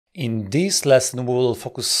In this lesson, we will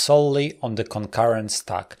focus solely on the concurrent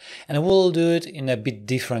stack, and we'll do it in a bit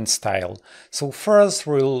different style. So first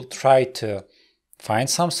we'll try to find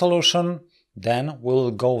some solution, then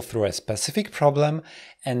we'll go through a specific problem,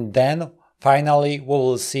 and then finally we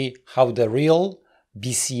will see how the real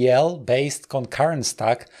BCL-based concurrent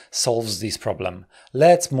stack solves this problem.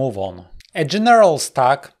 Let's move on. A general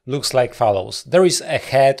stack looks like follows. There is a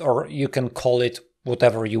head, or you can call it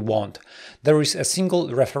whatever you want. There is a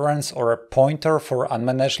single reference or a pointer for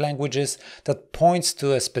unmanaged languages that points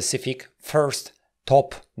to a specific first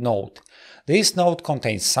top node. This node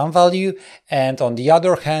contains some value, and on the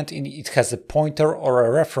other hand it has a pointer or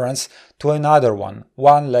a reference to another one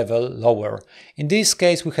level lower. In this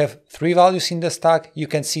case we have three values in the stack. You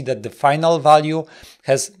can see that the final value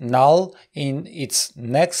has null in its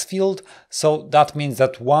next field, so that means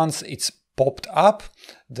that once it's popped up,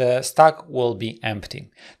 the stack will be empty.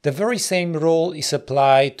 The very same rule is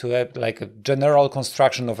applied to a general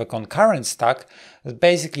construction of a concurrent stack.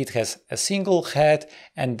 Basically, it has a single head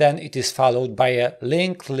and then it is followed by a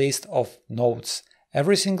linked list of nodes.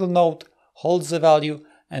 Every single node holds the value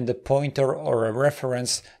and a pointer or a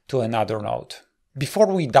reference to another node. Before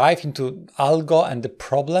we dive into algo and the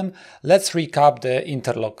problem, let's recap the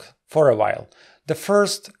interlock for a while. The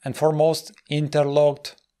first and foremost,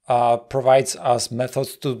 interlocked provides us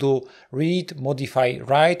methods to do read, modify,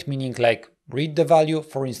 write, meaning like read the value,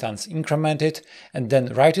 for instance, increment it, and then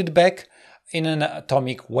write it back in an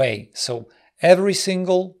atomic way. So every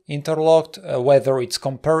single interlocked, whether it's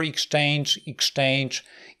compare, exchange,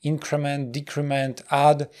 increment, decrement,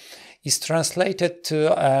 add, is translated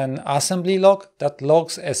to an assembly log that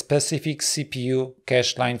logs a specific CPU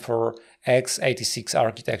cache line for x86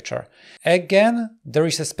 architecture. Again, there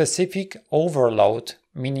is a specific overload,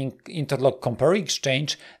 meaning interlock compare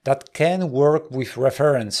exchange, that can work with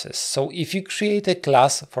references. So if you create a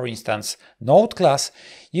class, for instance, node class,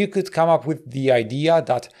 you could come up with the idea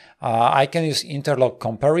that I can use interlock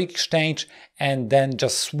compare exchange and then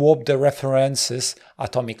just swap the references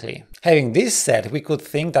atomically. Having this said, we could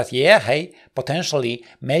think that, yeah, hey, potentially,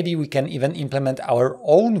 maybe we can even implement our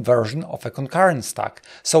own version of a concurrent stack.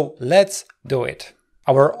 So let's do it.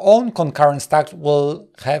 Our own concurrent stack will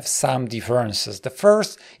have some differences. The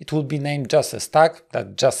first, it will be named just a stack,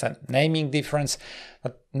 that's just a naming difference.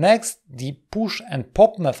 But next, the push and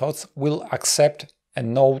pop methods will accept a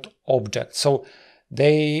node object. So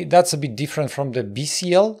that's a bit different from the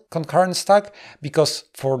BCL concurrent stack, because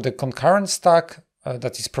for the concurrent stack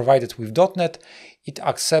that is provided with .NET, it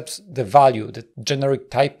accepts the value, the generic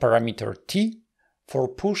type parameter t for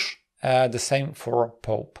push, the same for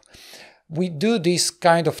pop. We do this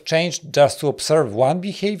kind of change just to observe one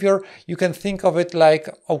behavior. You can think of it like,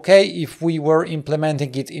 okay, if we were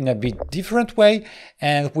implementing it in a bit different way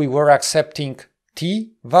and we were accepting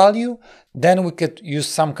t value, then we could use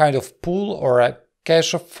some kind of pool or a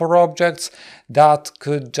cache for objects that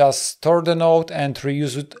could just store the node and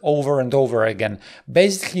reuse it over and over again.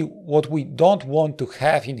 Basically, what we don't want to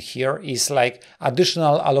have in here is like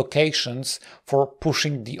additional allocations for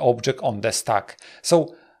pushing the object on the stack.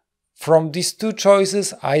 So from these two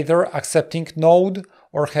choices, either accepting node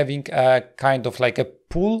or having a kind of like a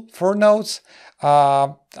pool for nodes,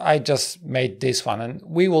 I just made this one, and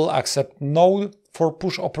we will accept node for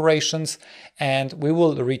push operations and we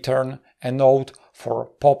will return a node for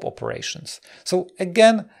pop operations. So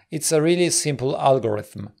again, it's a really simple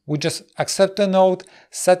algorithm. We just accept a node,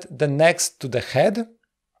 set the next to the head,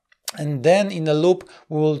 and then in a loop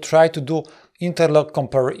we will try to do interlock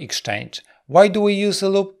compare exchange. Why do we use a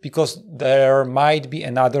loop? Because there might be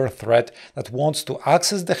another thread that wants to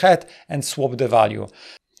access the head and swap the value.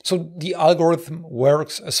 So the algorithm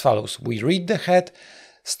works as follows. We read the head,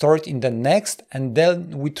 store it in the next, and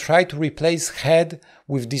then we try to replace head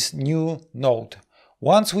with this new node.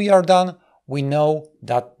 Once we are done, we know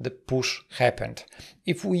that the push happened.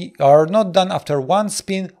 If we are not done after one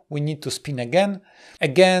spin, we need to spin again.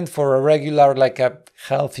 Again, for a regular, like a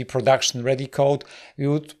healthy production ready code, we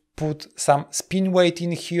would put some spin weight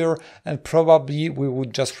in here, and probably we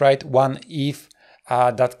would just write one if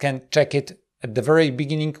that can check it at the very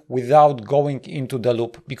beginning without going into the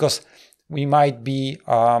loop, because we might be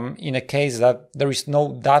in a case that there is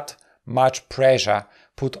no that much pressure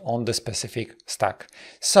put on the specific stack.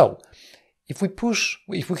 So if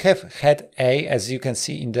we have head A, as you can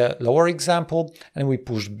see in the lower example, and we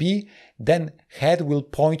push B, then head will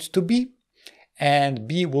point to B and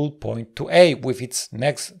B will point to A with its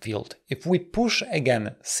next field. If we push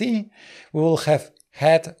again C, we will have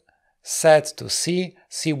head set to C,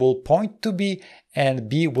 C will point to B, and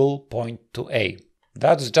B will point to A.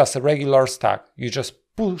 That's just a regular stack. You just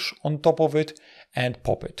push on top of it and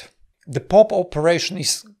pop it. The pop operation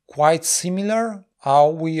is quite similar.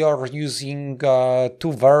 We are using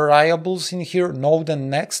two variables in here, node and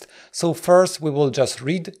next. So first we will just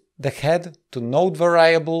read the head to node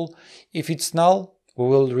variable. If it's null, we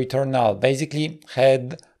will return null. Basically,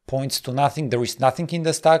 head points to nothing. There is nothing in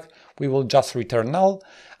the stack. We will just return null.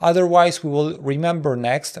 Otherwise, we will remember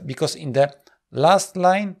next, because in the last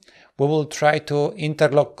line, we will try to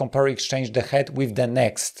interlock, compare, exchange the head with the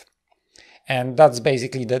next. And that's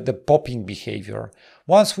basically the popping behavior.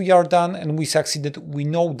 Once we are done and we succeeded, we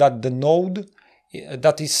know that the node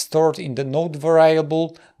that is stored in the node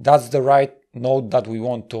variable, that's the right node that we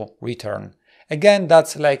want to return. Again,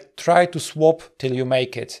 that's like try to swap till you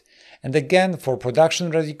make it. And again, for production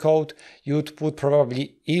ready code, you'd put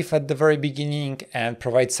probably if at the very beginning and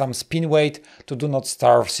provide some spin weight to do not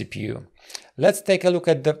starve CPU. Let's take a look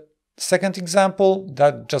at the second example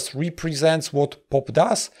that just represents what pop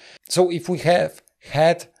does. So if we have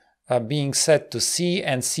head being set to C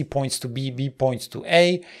and C points to B, B points to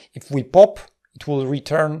A, if we pop, it will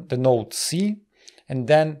return the node C, and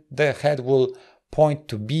then the head will point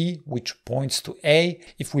to B, which points to A.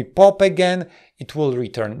 If we pop again, it will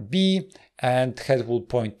return B, and head will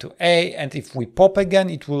point to A, and if we pop again,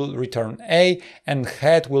 it will return A, and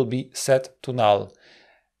head will be set to null.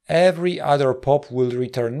 Every other pop will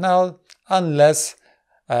return null unless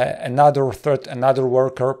another thread, another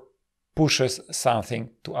worker pushes something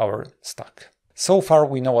to our stack. So far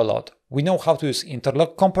we know a lot. We know how to use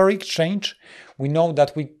interlock, compare, exchange. We know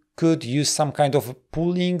that we could use some kind of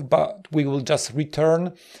pooling, but we will just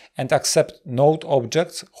return and accept node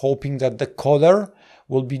objects, hoping that the caller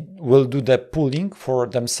will do the pooling for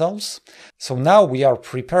themselves. So now we are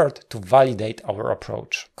prepared to validate our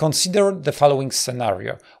approach. Consider the following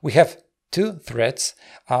scenario. We have two threads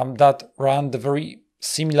that run the very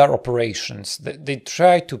similar operations. They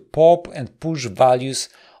try to pop and push values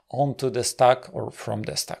onto the stack or from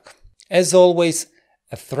the stack. As always,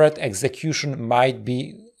 a thread execution might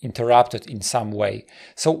be interrupted in some way.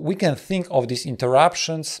 So we can think of these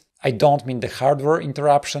interruptions. I don't mean the hardware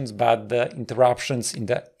interruptions, but the interruptions in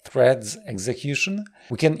the thread's execution.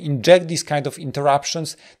 We can inject these kind of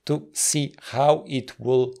interruptions to see how it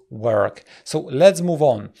will work. So let's move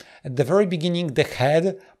on. At the very beginning, the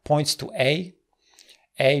head points to A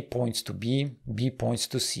points to B, B points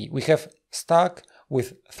to C. We have stack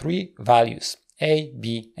with three values, A,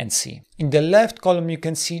 B, and C. In the left column, you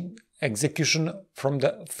can see execution from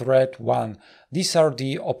the thread 1. These are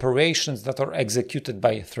the operations that are executed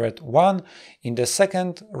by thread 1. In the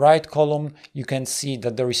second right column, you can see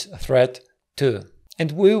that there is thread 2.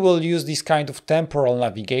 And we will use this kind of temporal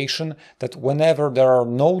navigation that whenever there are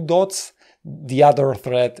no dots, the other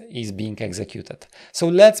thread is being executed. So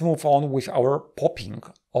let's move on with our popping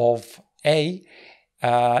of A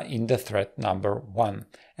in the thread number 1.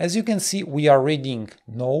 As you can see, we are reading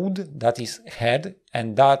node, that is head,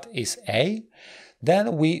 and that is A.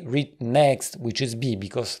 Then we read next, which is B,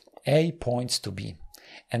 because A points to B.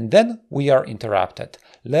 And then we are interrupted.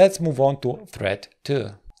 Let's move on to thread 2.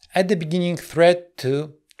 At the beginning, thread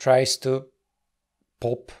 2 tries to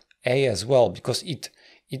pop A as well, because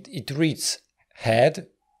it reads head,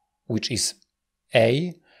 which is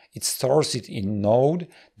A, it stores it in node,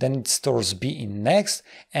 then it stores B in next,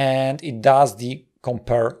 and it does the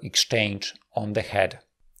compare exchange on the head.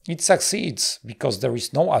 It succeeds because there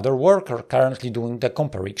is no other worker currently doing the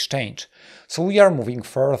compare exchange. So we are moving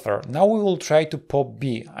further. Now we will try to pop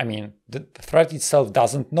B. I mean, the thread itself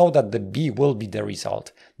doesn't know that the B will be the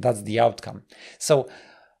result. That's the outcome. So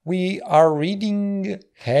we are reading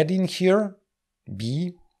head in here,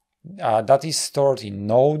 B, that is stored in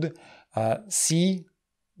node, C,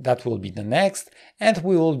 that will be the next, and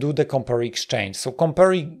we will do the compare exchange. So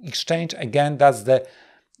compare exchange, again, that's the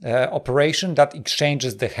operation that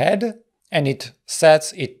exchanges the head, and it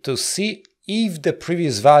sets it to C if the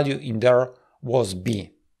previous value in there was B.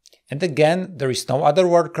 And again, there is no other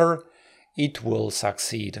worker, it will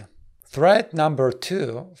succeed. Thread number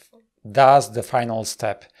 2 does the final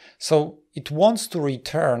step. So it wants to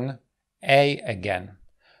return A again.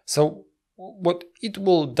 So what it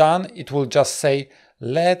will just say,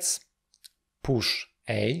 let's push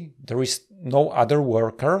A. There is no other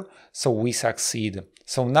worker, so we succeed.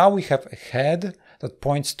 So now we have a head that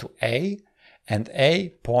points to A and A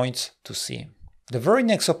points to C. The very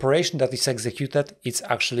next operation that is executed is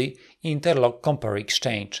actually interlock compare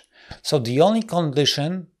exchange. So the only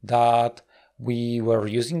condition that we were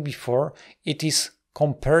using before, it is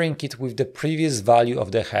comparing it with the previous value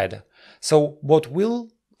of the head. So what will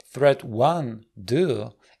thread 1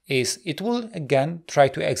 do is it will again try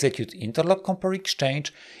to execute interlock compare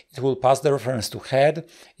exchange. It will pass the reference to head.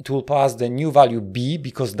 It will pass the new value b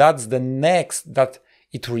because that's the next that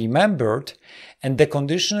it remembered, and the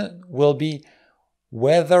condition will be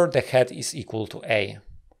whether the head is equal to a.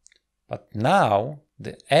 But now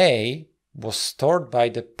the a was stored by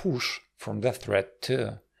the push from the thread 2.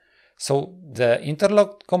 So the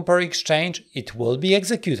interlock compare exchange, it will be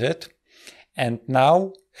executed, and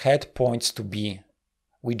now head points to b.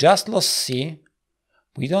 We just lost c,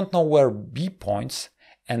 we don't know where b points,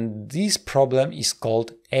 and this problem is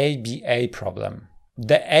called ABA problem.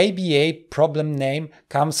 The ABA problem name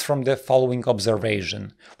comes from the following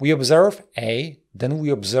observation. We observe A, then we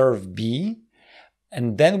observe B,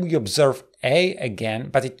 and then we observe A again,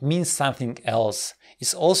 but it means something else.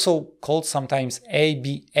 It's also called sometimes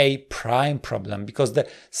ABA prime problem, because the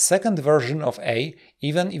second version of A,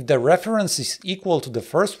 even if the reference is equal to the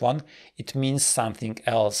first one, it means something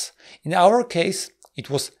else. In our case, it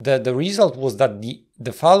was the result was that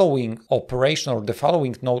the following operation or the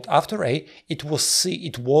following node after A, it was C,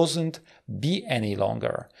 it wasn't B any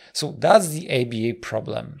longer. So that's the ABA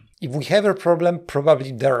problem. If we have a problem,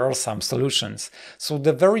 probably there are some solutions. So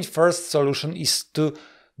the very first solution is to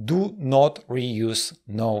do not reuse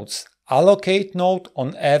nodes. Allocate node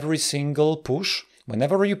on every single push.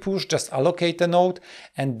 Whenever you push, just allocate a node,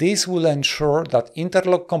 and this will ensure that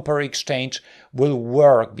interlock compare exchange will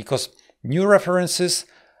work, because new references,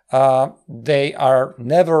 they are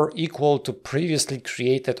never equal to previously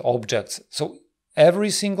created objects. So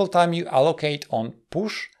every single time you allocate on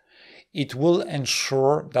push, it will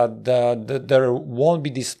ensure that there won't be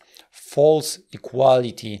this false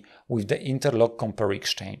equality with the interlock compare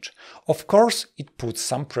exchange. Of course, it puts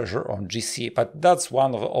some pressure on GC, but that's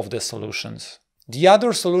one of the solutions. The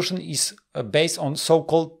other solution is based on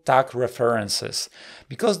so-called tag references.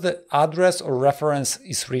 Because the address or reference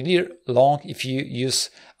is really long, if you use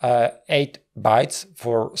 8 bytes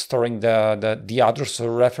for storing the address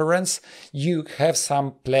or reference, you have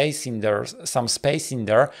some place in there, some space in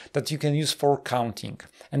there that you can use for counting.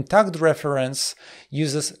 And tagged reference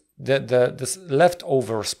uses the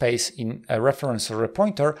leftover space in a reference or a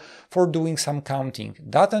pointer for doing some counting.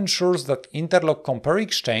 That ensures that interlock compare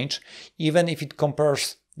exchange, even if it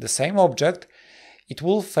compares the same object, it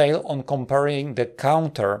will fail on comparing the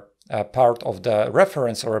counter part of the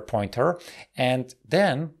reference or a pointer, and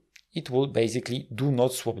then it will basically do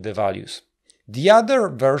not swap the values. The other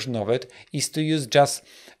version of it is to use just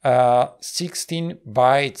 16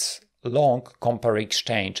 bytes long compare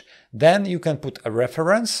exchange. Then you can put a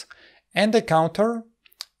reference and a counter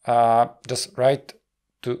just right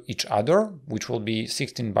to each other, which will be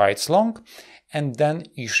 16 bytes long, and then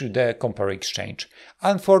issue the compare exchange.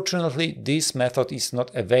 Unfortunately, this method is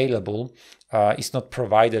not available, is not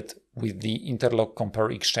provided with the interlock compare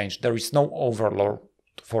exchange. There is no overload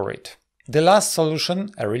for it. The last solution,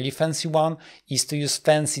 a really fancy one, is to use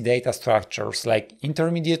fancy data structures like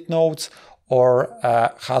intermediate nodes or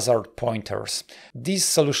hazard pointers. These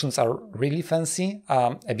solutions are really fancy,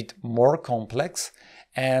 a bit more complex,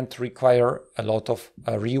 and require a lot of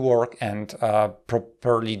rework and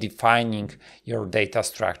properly defining your data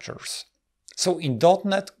structures. So in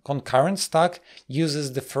 .NET, ConcurrentStack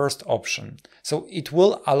uses the first option. So it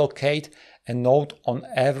will allocate a node on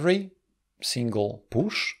every single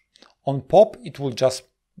push. On pop, it will just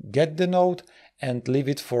get the node and leave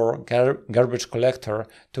it for garbage collector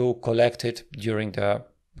to collect it during the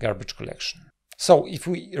garbage collection. So if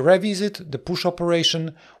we revisit the push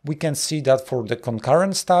operation, we can see that for the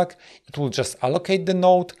concurrent stack, it will just allocate the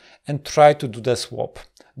node and try to do the swap.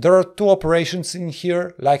 There are two operations in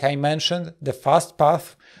here, like I mentioned, the fast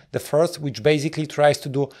path, the first, which basically tries to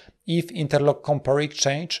do if interlock compare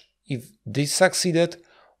exchange. If this succeeded,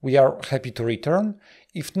 we are happy to return.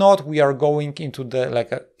 If not, we are going into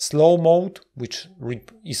the slow mode, which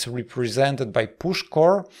is represented by push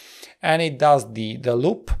core, and it does the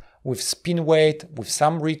loop with spin weight, with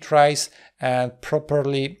some retries, and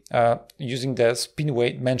properly using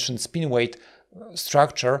the mentioned spin weight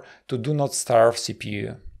structure to do not starve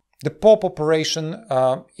CPU. The pop operation,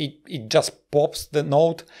 it just pops the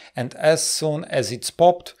node, and as soon as it's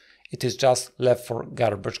popped, it is just left for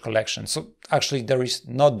garbage collection. So actually there is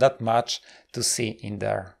not that much to see in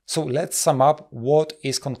there. So let's sum up what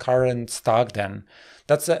is ConcurrentStack then.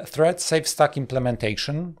 That's a thread-safe stack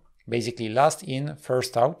implementation, basically last in,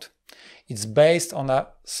 first out. It's based on a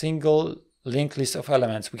single linked list of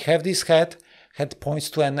elements. We have this head points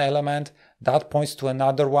to an element, that points to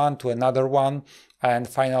another one, and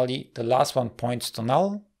finally the last one points to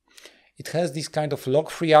null. it has this kind of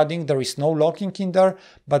lock-free adding. There is no locking in there,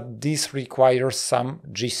 but this requires some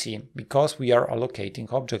GC because we are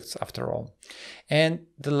allocating objects after all. And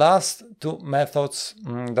the last two methods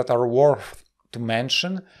that are worth to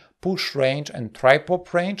mention, push range and try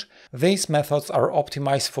pop range. These methods are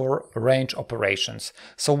optimized for range operations.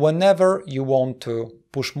 So whenever you want to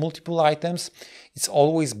push multiple items, it's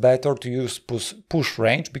always better to use push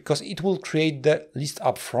range because it will create the list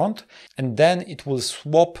up front and then it will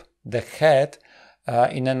swap the head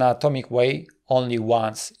in an atomic way only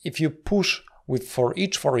once. If you push for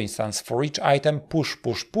each item, push,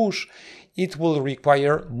 it will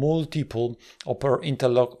require multiple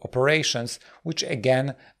interlock operations, which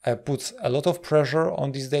again puts a lot of pressure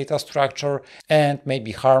on this data structure and may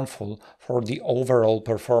be harmful for the overall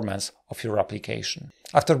performance of your application.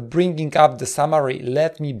 After bringing up the summary,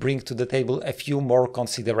 let me bring to the table a few more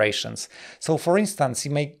considerations. So for instance,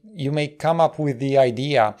 you may come up with the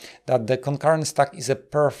idea that the concurrent stack is a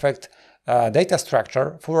perfect data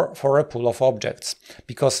structure for a pool of objects,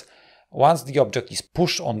 because once the object is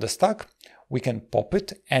pushed on the stack, we can pop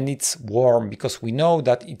it and it's warm because we know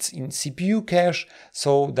that it's in CPU cache,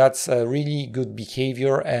 so that's a really good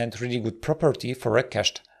behavior and really good property for a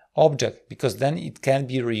cached object because then it can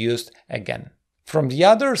be reused again. From the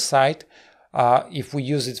other side, if we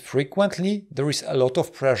use it frequently, there is a lot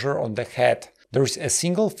of pressure on the head. There is a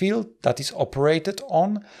single field that is operated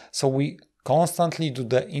on, so we constantly do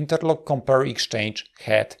the interlock compare exchange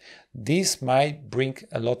head. This might bring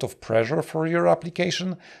a lot of pressure for your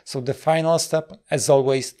application. So the final step, as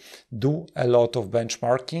always, do a lot of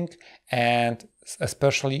benchmarking and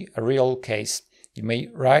especially a real case. You may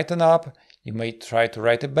write an app, you may try to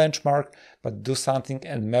write a benchmark, but do something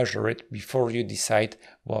and measure it before you decide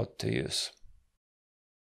what to use.